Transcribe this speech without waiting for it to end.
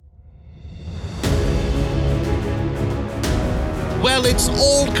Well, it's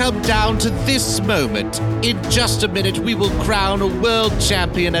all come down to this moment. In just a minute, we will crown a world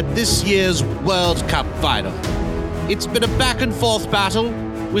champion at this year's World Cup final. It's been a back-and-forth battle,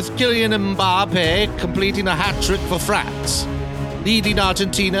 with Kylian Mbappe completing a hat-trick for France. Leading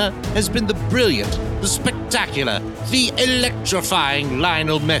Argentina has been the brilliant, the spectacular, the electrifying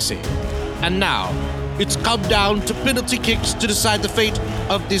Lionel Messi. And now, it's come down to penalty kicks to decide the fate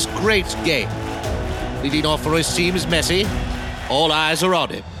of this great game. Leading off for his team is Messi. All eyes are on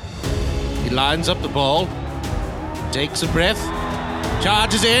him. He lines up the ball, takes a breath,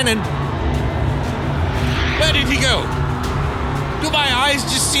 charges in, and... Where did he go? Do my eyes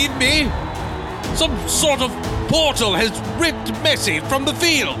deceive me? Some sort of portal has ripped Messi from the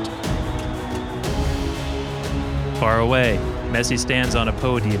field. Far away, Messi stands on a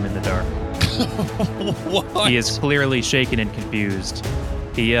podium in the dark. What? He is clearly shaken and confused.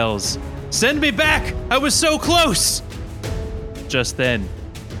 He yells, "Send me back! I was so close!" Just then,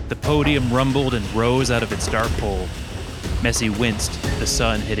 the podium rumbled and rose out of its dark hole. Messi winced, the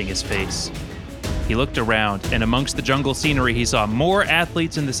sun hitting his face. He looked around, and amongst the jungle scenery, he saw more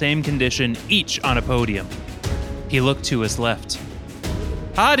athletes in the same condition, each on a podium. He looked to his left.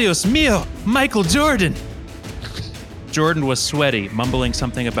 Adios mio, Michael Jordan! Jordan was sweaty, mumbling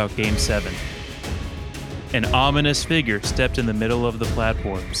something about Game 7. An ominous figure stepped in the middle of the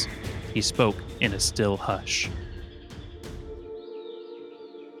platforms. He spoke in a still hush.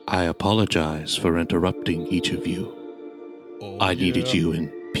 I apologize for interrupting each of you. I needed you in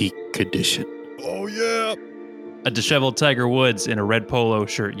peak condition. Oh, yeah. A disheveled Tiger Woods in a red polo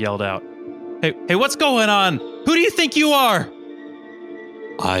shirt yelled out, Hey, what's going on? Who do you think you are?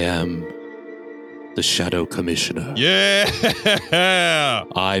 I am the Shadow Commissioner. Yeah.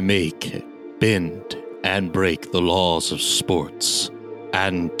 I make, bend, and break the laws of sports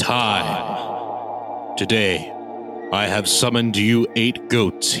and time. Today, I have summoned you 8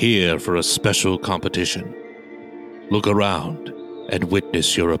 goats here for a special competition. Look around and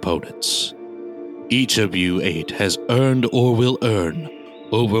witness your opponents. Each of you 8 has earned or will earn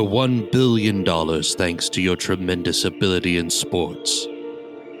over $1 billion thanks to your tremendous ability in sports.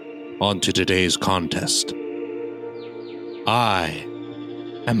 On to today's contest. I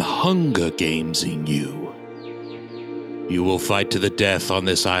am Hunger Gamesing you. You will fight to the death on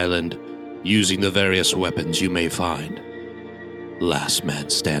this island using the various weapons you may find. Last man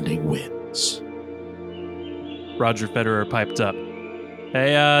standing wins. Roger Federer piped up.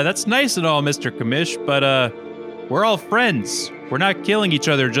 Hey, that's nice and all, Mr. Commish, but, we're all friends. We're not killing each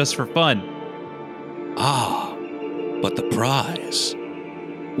other just for fun. Ah, but the prize.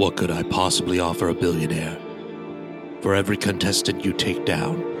 What could I possibly offer a billionaire? For every contestant you take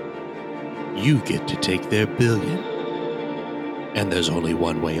down, you get to take their billion. And there's only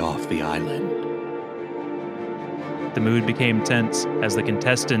one way off the island. The mood became tense as the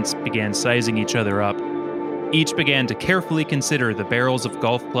contestants began sizing each other up. Each began to carefully consider the barrels of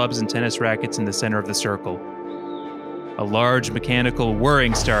golf clubs and tennis rackets in the center of the circle. A large mechanical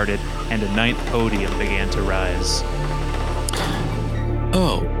whirring started, and a 9th podium began to rise.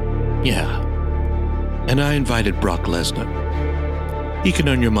 Oh, yeah. And I invited Brock Lesnar. He can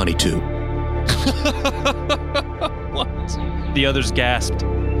earn your money too. What? The others gasped.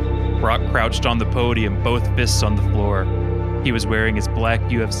 Brock crouched on the podium, both fists on the floor. He was wearing his black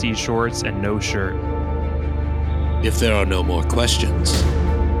UFC shorts and no shirt. If there are no more questions,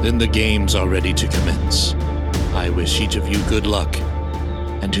 then the games are ready to commence. I wish each of you good luck,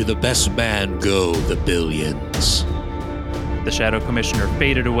 and to the best man go the billions. The Shadow Commissioner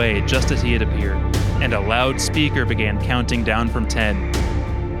faded away just as he had appeared, and a loudspeaker began counting down from 10.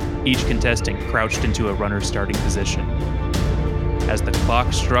 Each contestant crouched into a runner starting position. As the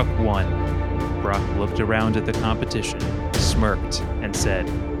clock struck 1, Brock looked around at the competition, smirked, and said,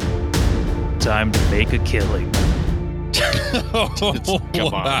 "Time to make a killing."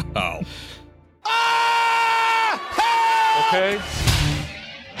 Come on. Wow. Okay.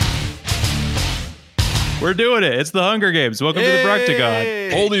 We're doing it. It's the Hunger Games. Welcome to the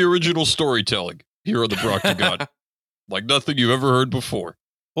Broctagon. All the original storytelling here on the Broctagon. Like nothing you've ever heard before.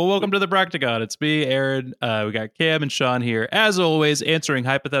 Well, welcome to the Broctagon. It's me, Aaron. We got Cam and Sean here, as always, answering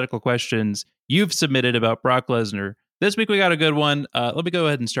hypothetical questions you've submitted about Brock Lesnar. This week we got a good one. Let me go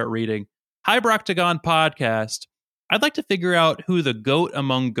ahead and start reading. Hi, Broctagon podcast. I'd like to figure out who the GOAT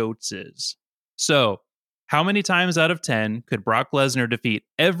among GOATs is. So, how many times out of 10 could Brock Lesnar defeat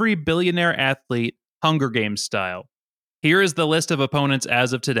every billionaire athlete Hunger Games style? Here is the list of opponents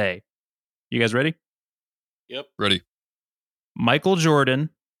as of today. You guys ready? Yep. Ready. Michael Jordan,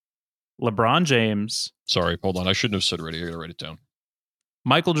 LeBron James. Sorry, hold on. I shouldn't have said ready. I gotta write it down.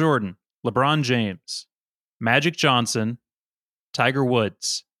 Michael Jordan, LeBron James, Magic Johnson, Tiger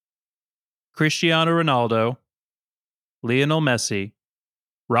Woods, Cristiano Ronaldo, Lionel Messi,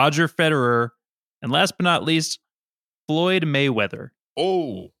 Roger Federer, and last but not least, Floyd Mayweather.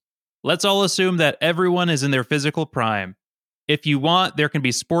 Oh. Let's all assume that everyone is in their physical prime. If you want, there can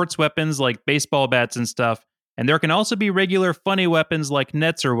be sports weapons like baseball bats and stuff, and there can also be regular funny weapons like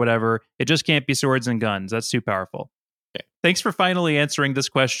nets or whatever. It just can't be swords and guns. That's too powerful. Okay. Thanks for finally answering this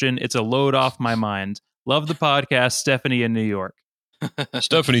question. It's a load off my mind. Love the podcast, Stephanie in New York.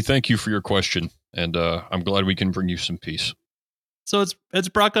 Stephanie, thank you for your question, and I'm glad we can bring you some peace. So it's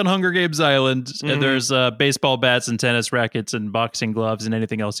Brock on Hunger Games Island, and there's baseball bats and tennis rackets and boxing gloves and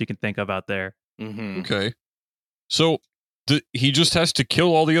anything else you can think of out there. Mm-hmm. Okay. So he just has to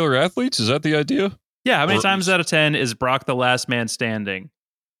kill all the other athletes? Is that the idea? Yeah, how many times out of 10 is Brock the last man standing?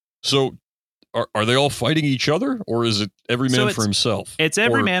 So are they all fighting each other, or is it every man for himself? It's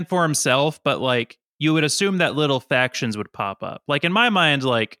every man for himself, but like you would assume that little factions would pop up. Like in my mind,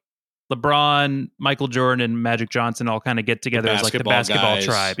 like LeBron, Michael Jordan, and Magic Johnson all kind of get together as like the basketball guys.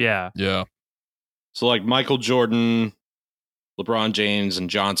 tribe. Yeah. Yeah. So like Michael Jordan, LeBron James, and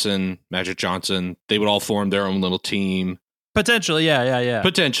Johnson, Magic Johnson, they would all form their own little team. Potentially, yeah.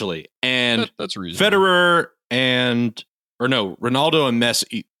 Potentially. And that's reasonable. Federer Ronaldo and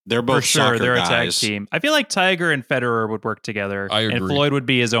Messi, they're both for sure, soccer they're guys. a tag team. I feel like Tiger and Federer would work together. I agree. And Floyd would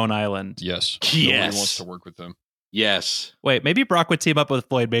be his own island. Yes. Yes. Nobody wants to work with them. Yes. Wait, maybe Brock would team up with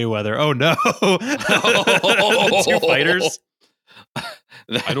Floyd Mayweather. Oh no. 2 fighters.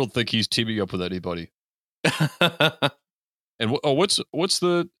 I don't think he's teaming up with anybody. And what's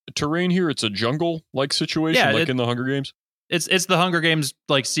the terrain here? It's a jungle-like situation, in the Hunger Games? It's the Hunger Games,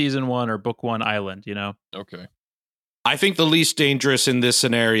 like season 1 or book 1 island, you know? Okay. I think the least dangerous in this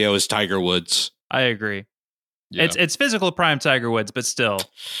scenario is Tiger Woods. I agree. Yeah. It's physical prime Tiger Woods, but still.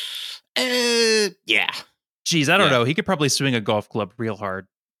 Yeah. Geez, I don't know. He could probably swing a golf club real hard.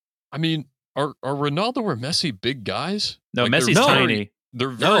 I mean, are Ronaldo or Messi big guys? No, Like, Messi's tiny. They're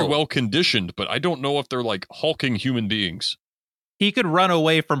very well conditioned, but I don't know if they're like hulking human beings. He could run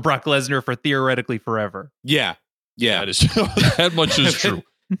away from Brock Lesnar for theoretically forever. Yeah. That is that much is true.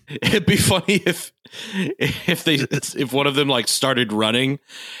 It'd be funny if one of them like started running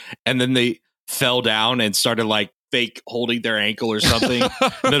and then they fell down and started like fake holding their ankle or something. And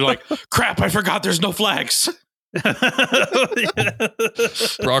they're like, crap, I forgot there's no flags. Brock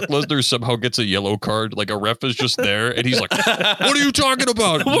Lesnar somehow gets a yellow card. Like a ref is just there and he's like, what are you talking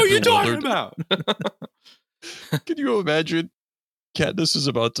about? What are you talking about? Can you imagine? Katniss is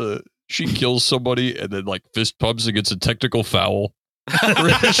she kills somebody and then like fist pumps against a technical foul.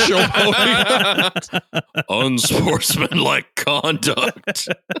 Unsportsmanlike conduct.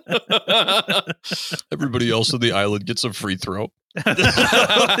 Everybody else on the island gets a free throw.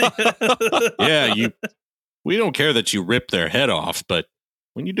 Yeah, we don't care that you ripped their head off, but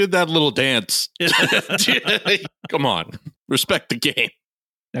when you did that little dance, come on, respect the game.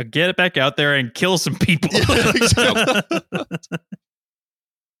 Now get it back out there and kill some people.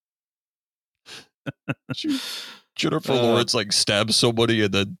 Jennifer Lawrence like stabs somebody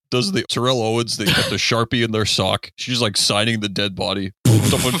and then does the Terrell Owens. They put the Sharpie in their sock. She's like signing the dead body.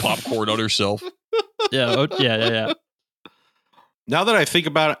 Someone popcorn on herself. Yeah. Now that I think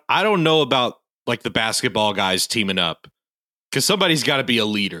about it, I don't know about like the basketball guys teaming up because somebody's got to be a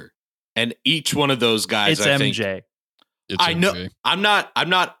leader, and each one of those guys, it's MJ. I know. I'm not.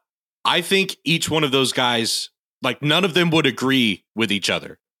 I think each one of those guys, like none of them would agree with each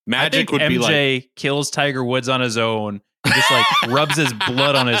other. Magic would MJ be like MJ kills Tiger Woods on his own. He just like rubs his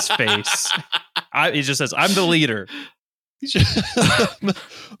blood on his face. He just says, "I'm the leader."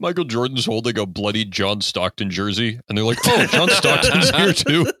 Michael Jordan's holding a bloody John Stockton jersey, and they're like, "Oh, John Stockton's here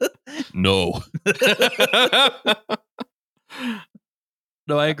too." No.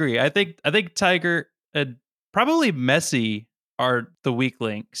 No, I agree. I think Tiger and probably Messi are the weak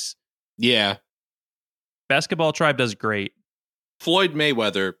links. Yeah. Basketball tribe does great. Floyd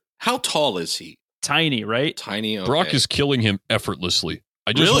Mayweather, how tall is he? Tiny, right? Tiny. Okay. Brock is killing him effortlessly.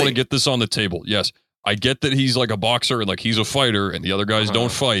 I just want to get this on the table. Yes, I get that he's like a boxer and like he's a fighter and the other guys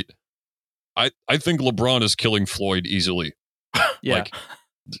don't fight. I think LeBron is killing Floyd easily. Yeah. Like,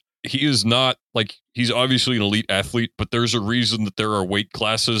 he is not like, he's obviously an elite athlete, but there's a reason that there are weight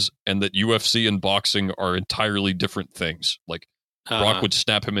classes and that UFC and boxing are entirely different things. Like Brock would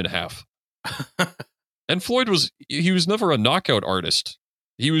snap him in half. And Floyd was never a knockout artist.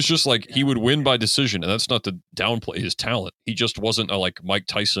 He was just like, he would win by decision, and that's not to downplay his talent. He just wasn't a like Mike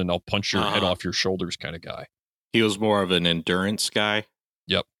Tyson, I'll punch your head off your shoulders kind of guy. He was more of an endurance guy.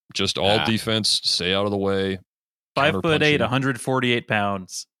 Yep. Just all defense, stay out of the way. 5'8", 148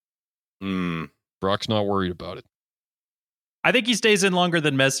 pounds. Brock's not worried about it. I think he stays in longer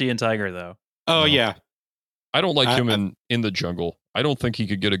than Messi and Tiger, though. Oh, yeah. I don't like him in the jungle. I don't think he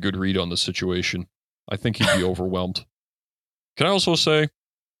could get a good read on the situation. I think he'd be overwhelmed. Can I also say,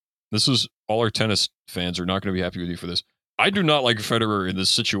 this is all our tennis fans are not going to be happy with you for this. I do not like Federer in this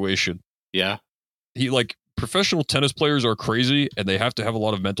situation. Yeah. Professional tennis players are crazy and they have to have a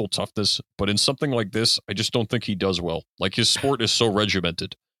lot of mental toughness. But in something like this, I just don't think he does well. Like, his sport is so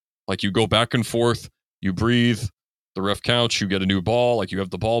regimented. Like, you go back and forth, you breathe, the ref counts, you get a new ball, like you have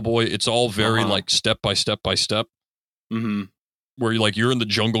the ball boy. It's all very like step by step by step. Mm-hmm. Where you're in the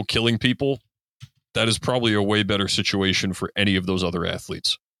jungle killing people. That is probably a way better situation for any of those other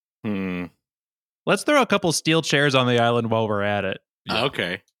athletes. Let's throw a couple steel chairs on the island while we're at it. Yeah.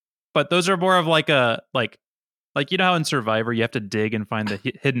 Okay. But those are more of like you know how in Survivor you have to dig and find the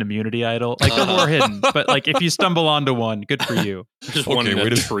hidden immunity idol? Like, they're more hidden. But like, if you stumble onto one, good for you. Just one in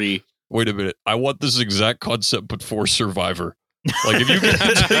a tree. Wait a minute. I want this exact concept, but for Survivor. Like, if you can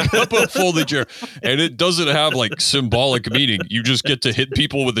take up a folding chair, and it doesn't have like symbolic meaning, you just get to hit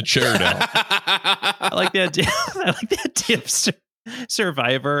people with a chair now. I like the idea. I like the idea of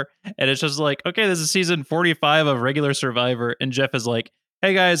Survivor, and it's just like, okay, this is season 45 of regular Survivor, and Jeff is like,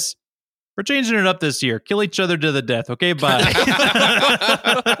 hey guys, we're changing it up this year. Kill each other to the death. Okay, bye.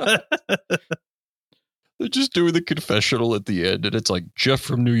 They're just doing the confessional at the end, and it's like, Jeff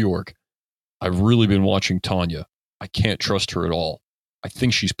from New York. I've really been watching Tanya. I can't trust her at all. I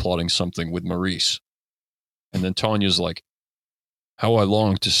think she's plotting something with Maurice. And then Tanya's like, how I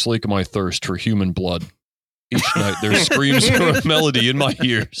long to slake my thirst for human blood. Each night there screams a melody in my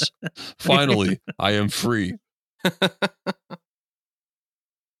ears. Finally, I am free.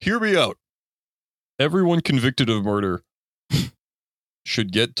 Hear me out. Everyone convicted of murder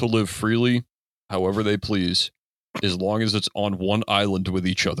should get to live freely, however they please, as long as it's on one island with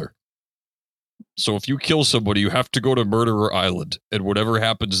each other. So if you kill somebody, you have to go to Murderer Island, and whatever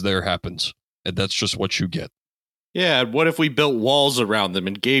happens there happens. And that's just what you get. Yeah, and what if we built walls around them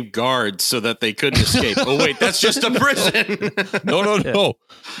and gave guards so that they couldn't escape? Oh, wait, that's just a prison. No.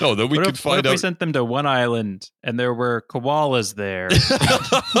 No, then we could find what if out. we sent them to one island, and there were koalas there,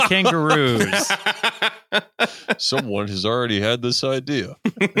 kangaroos. Someone has already had this idea.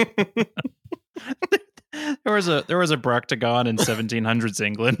 There was a Broctagon in 1700s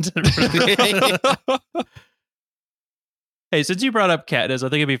England. Hey, since you brought up Katniss, I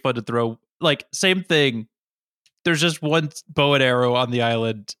think it'd be fun to throw, like, same thing. There's just one bow and arrow on the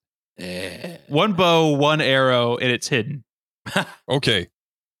island. One bow, one arrow, and it's hidden. Okay.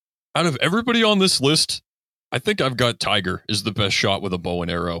 Out of everybody on this list, I think I've got Tiger is the best shot with a bow and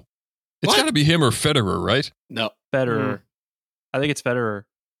arrow. It's got to be him or Federer, right? No. Federer. I think it's Federer.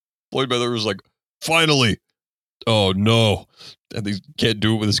 Floyd Mayweather was like, finally. Oh, no. And he can't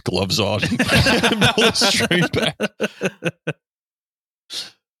do it with his gloves on. Pull it straight back.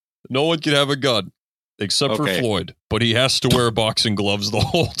 No one can have a gun. Except for Floyd, but he has to wear boxing gloves the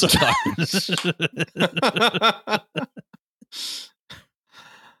whole time.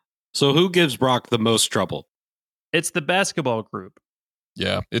 So who gives Brock the most trouble? It's the basketball group.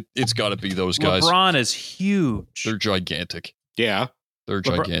 Yeah, it's got to be those guys. LeBron is huge. They're gigantic. Yeah. They're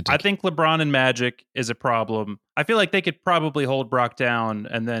gigantic. I think LeBron and Magic is a problem. I feel like they could probably hold Brock down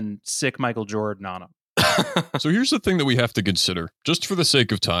and then sick Michael Jordan on him. So here's the thing that we have to consider, just for the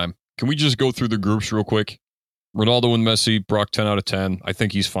sake of time. Can we just go through the groups real quick? Ronaldo and Messi, Brock 10 out of 10. I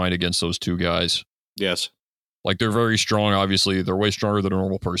think he's fine against those two guys. Yes. Like, they're very strong, obviously. They're way stronger than a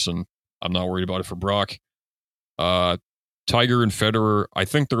normal person. I'm not worried about it for Brock. Tiger and Federer, I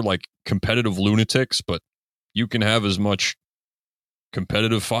think they're like competitive lunatics, but you can have as much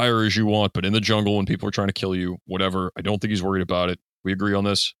competitive fire as you want, but in the jungle when people are trying to kill you, whatever. I don't think he's worried about it. We agree on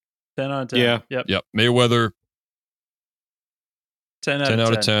this? 10 out of 10. Yeah. Yep. Mayweather, 10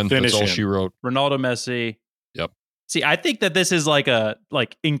 out of 10. Finish That's all him. she wrote. Ronaldo, Messi. Yep. See, I think that this is like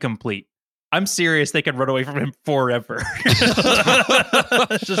incomplete. I'm serious. They could run away from him forever.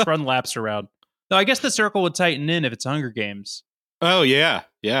 Just run laps around. No, I guess the circle would tighten in if it's Hunger Games. Oh, yeah.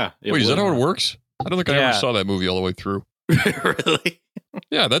 Yeah. Wait, is that how it works? I don't think I ever saw that movie all the way through. Really?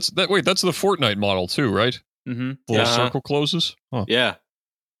 Yeah, that's the Fortnite model too, right? Mm-hmm. The little circle closes? Huh. Yeah.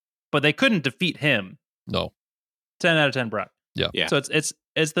 But they couldn't defeat him. No. 10 out of 10, Brock. Yeah. So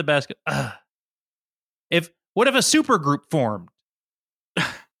it's the best. What if a super group formed?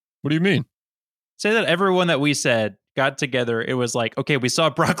 What do you mean? Say that everyone that we said got together. It was like, okay, we saw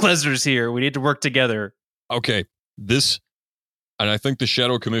Brock Lesnar's here. We need to work together. Okay, and I think the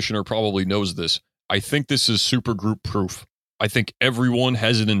Shadow Commissioner probably knows this. I think this is super group proof. I think everyone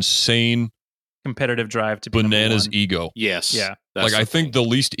has an insane competitive drive to be bananas ego. Yes. Yeah. Like, I think the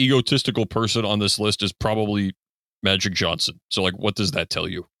least egotistical person on this list is probably Magic Johnson. So, like, what does that tell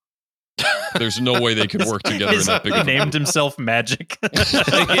you? There's no way they could work together in that big He of a named himself Magic.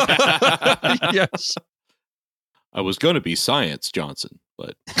 Yes. I was going to be Science Johnson,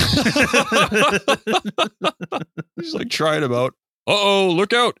 but He's like trying him out. Uh-oh,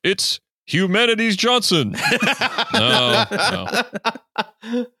 look out. It's Humanities Johnson. No.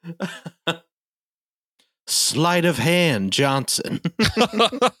 sleight of hand Johnson.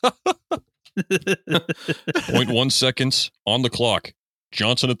 0.1 seconds on the clock.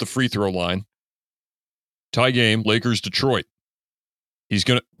 Johnson at the free throw line. Tie game, Lakers, Detroit. He's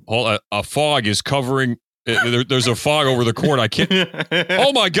going to... A fog is covering... There's a fog over the court. I can't...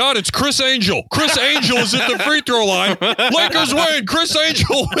 Oh, my God, it's Chris Angel. Chris Angel is at the free throw line. Lakers win. Chris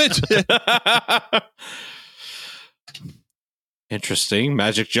Angel wins. Interesting.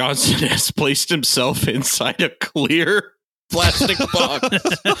 Magic Johnson has placed himself inside a clear plastic box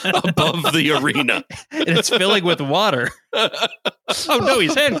above the arena. And it's filling with water. Oh, no,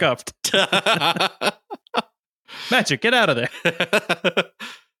 he's handcuffed. Magic, get out of there.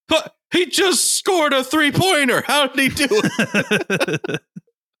 He just scored a 3-pointer. How did he do it?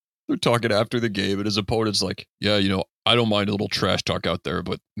 They're talking after the game, and his opponent's like, yeah, I don't mind a little trash talk out there,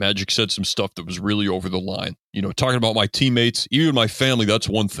 but Magic said some stuff that was really over the line. Talking about my teammates, even my family, that's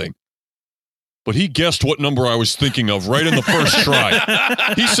one thing. But he guessed what number I was thinking of right in the first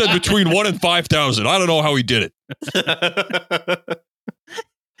try. He said between 1 and 5,000. I don't know how he did it.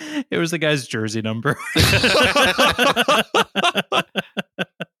 It was the guy's jersey number.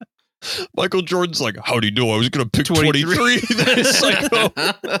 Michael Jordan's like, how'd he do? I was going to pick 23. This psycho.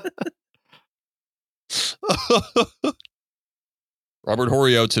 Robert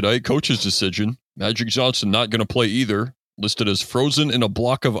Horry out tonight. Coach's decision. Magic Johnson not going to play either. Listed as frozen in a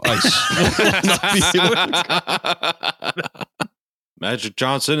block of ice. Magic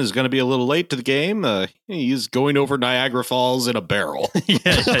Johnson is going to be a little late to the game. He's going over Niagara Falls in a barrel.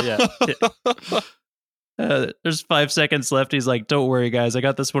 Yeah. There's 5 seconds left. He's like, don't worry, guys. I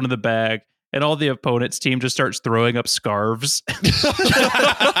got this one in the bag. And all the opponent's team just starts throwing up scarves.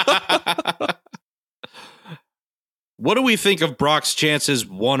 What do we think of Brock's chances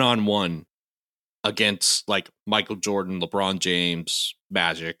one-on-one against like Michael Jordan, LeBron James,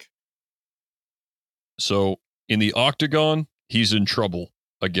 Magic? So in the octagon, he's in trouble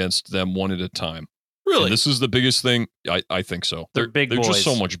against them one at a time. Really? And this is the biggest thing. I think so. They're big They're boys. just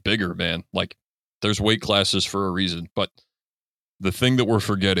so much bigger, man. Like, there's weight classes for a reason. But the thing that we're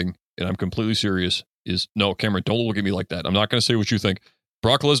forgetting, and I'm completely serious, is no, Cameron, don't look at me like that. I'm not going to say what you think.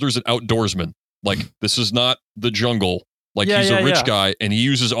 Brock Lesnar's an outdoorsman. Like, this is not the jungle. Like, he's a rich guy, and he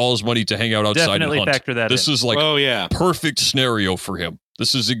uses all his money to hang out outside Definitely and hunt. factor that This in. is like perfect scenario for him.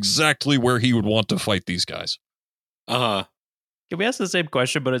 This is exactly where he would want to fight these guys. Uh-huh. Can we ask the same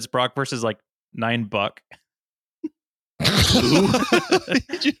question, but it's Brock versus like $9? Or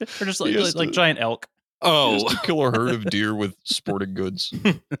just like giant elk. Oh, to kill a herd of deer with sporting goods.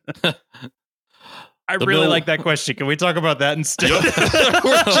 I really like that question. Can we talk about that instead?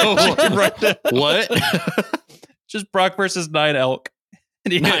 What? Just Brock versus 9 elk.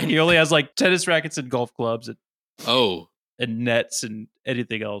 And he only has like tennis rackets and golf clubs and nets and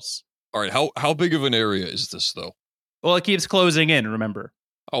anything else. All right, how big of an area is this though? Well, it keeps closing in, remember?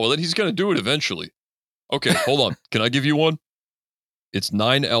 Oh, well then he's going to do it eventually. Okay, hold on. Can I give you one? It's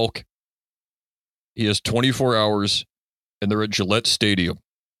 9 elk. He has 24 hours, and they're at Gillette Stadium.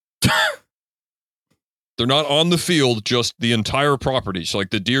 They're not on the field, just the entire property. So, like,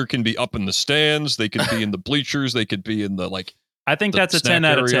 the deer can be up in the stands. They could be in the bleachers. They could be in the, like... I think that's a 10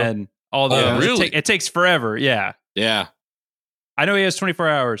 out of 10. Although really? It takes forever, yeah. Yeah. I know he has 24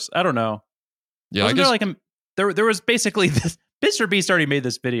 hours. I don't know. Yeah, Wasn't I guess... there was basically this... Mr. Beast already made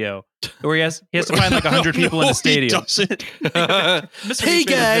this video where he has to find like 100 people in the stadium. Hey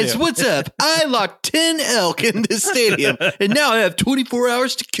guys, what's up? I locked 10 elk in this stadium, and now I have 24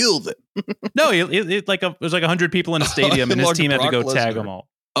 hours to kill them. No, it was like 100 people in a stadium, and his team had to go tag them all.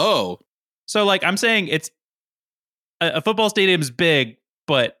 Oh, so like I'm saying, it's a football stadium's big,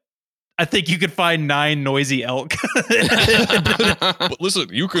 but I think you could find 9 noisy elk. But listen,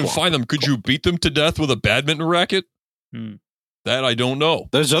 you can find them. Could you beat them to death with a badminton racket? That I don't know.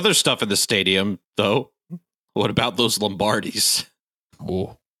 There's other stuff in the stadium, though. What about those Lombardis?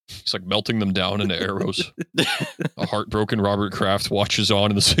 Oh, it's like melting them down into arrows. A heartbroken Robert Kraft watches on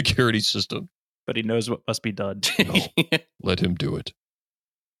in the security system. But he knows what must be done. No, let him do it.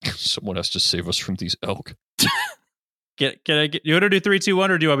 Someone has to save us from these elk. Can I get you want to do 3, 2, 1,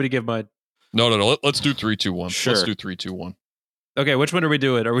 or do you want me to give mine? No. Let's do 3, 2, 1. Sure. Let's do 3, 2, 1. Okay, which one are we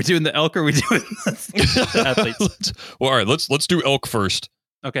doing? Are we doing the elk or are we doing the athletes? Well, all right, let's do elk first.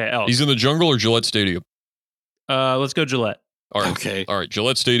 Okay, elk. He's in the jungle or Gillette Stadium? Let's go Gillette. All right. Okay. All right.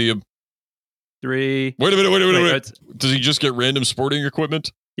 Gillette Stadium. 3. Wait a minute. Wait. Does he just get random sporting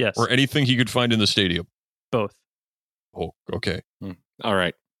equipment Yes. or anything he could find in the stadium? Both. Oh, okay. All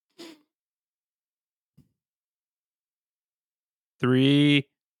right. 3,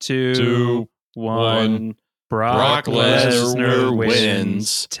 2, Two, 1. Brock Lesnar Lesnar wins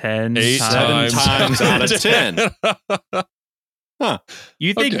wins 10 8 times. times out of 10.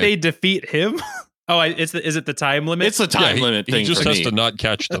 You think Okay. they defeat him? Is it the time limit? It's a time limit he thing just for has me. to not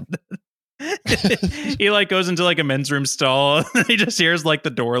catch them. He like goes into like a men's room stall and he just hears like the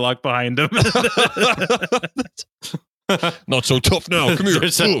door lock behind him. Not so tough now. Come here.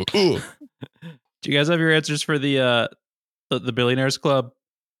 There's a- Ooh. Do you guys have your answers for the Billionaires Club?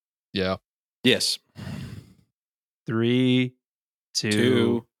 Yeah. Yes. 3,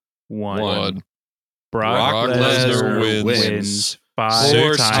 2, 1. One. Brock Brock Lesnar Lesnar wins 5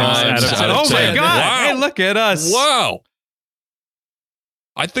 6 times out of 10. Oh my 10. god! Wow. Hey, look at us! Wow.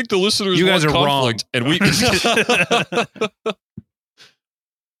 I think the listeners You guys want are conflict, wrong. and we.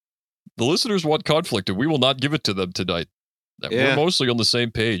 The listeners want conflict, and we will not give it to them tonight. Yeah. We're mostly on the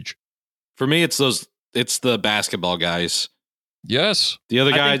same page. For me, it's the basketball guys. Yes. The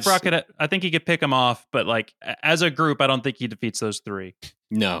other I guys, think he could pick them off, but like as a group, I don't think he defeats those 3.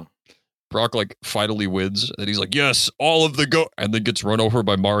 no. Brock like finally wins, and he's like, "Yes, all of the go," and then gets run over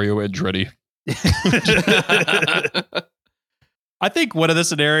by Mario Andretti. I think one of the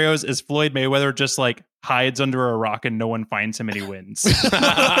scenarios is Floyd Mayweather just like hides under a rock and no one finds him and he wins.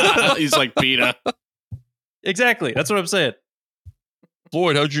 He's like PETA. Exactly. That's what I'm saying.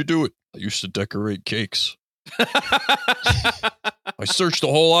 Floyd, how'd you do it? I used to decorate cakes. I searched the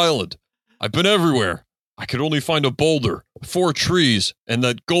whole island. I've been everywhere. I could only find a boulder, 4 trees, and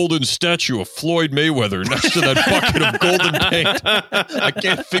that golden statue of Floyd Mayweather next to that bucket of golden paint. I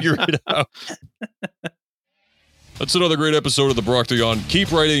can't figure it out. That's another great episode of the Brocktagon.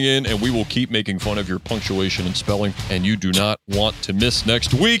 Keep writing in, and we will keep making fun of your punctuation and spelling. And you do not want to miss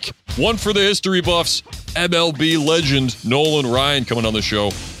next week. One for the history buffs. MLB legend Nolan Ryan coming on the show.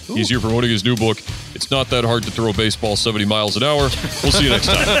 Ooh. He's here promoting his new book. It's not that hard to throw a baseball 70 miles an hour. We'll see you next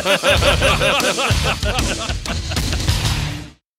time.